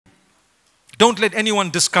Don't let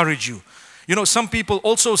anyone discourage you. You know, some people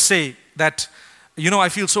also say that, you know, I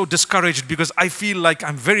feel so discouraged because I feel like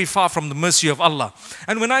I'm very far from the mercy of Allah.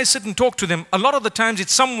 And when I sit and talk to them, a lot of the times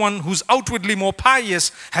it's someone who's outwardly more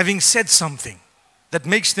pious having said something that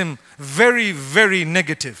makes them very, very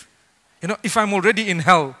negative. You know, if I'm already in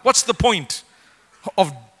hell, what's the point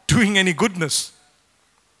of doing any goodness?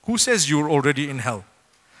 Who says you're already in hell?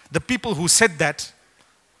 The people who said that,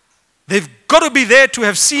 they've got to be there to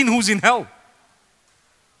have seen who's in hell.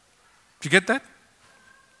 Do you get that?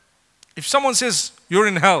 If someone says you're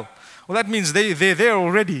in hell, well, that means they're there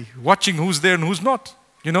already, watching who's there and who's not.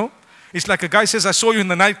 You know? It's like a guy says, I saw you in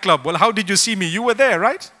the nightclub. Well, how did you see me? You were there,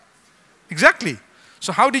 right? Exactly.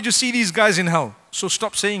 So how did you see these guys in hell? So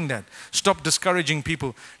stop saying that. Stop discouraging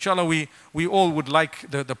people. Inshallah, we all would like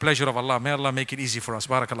the pleasure of Allah. May Allah make it easy for us.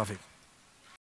 Barakallahu fiqh.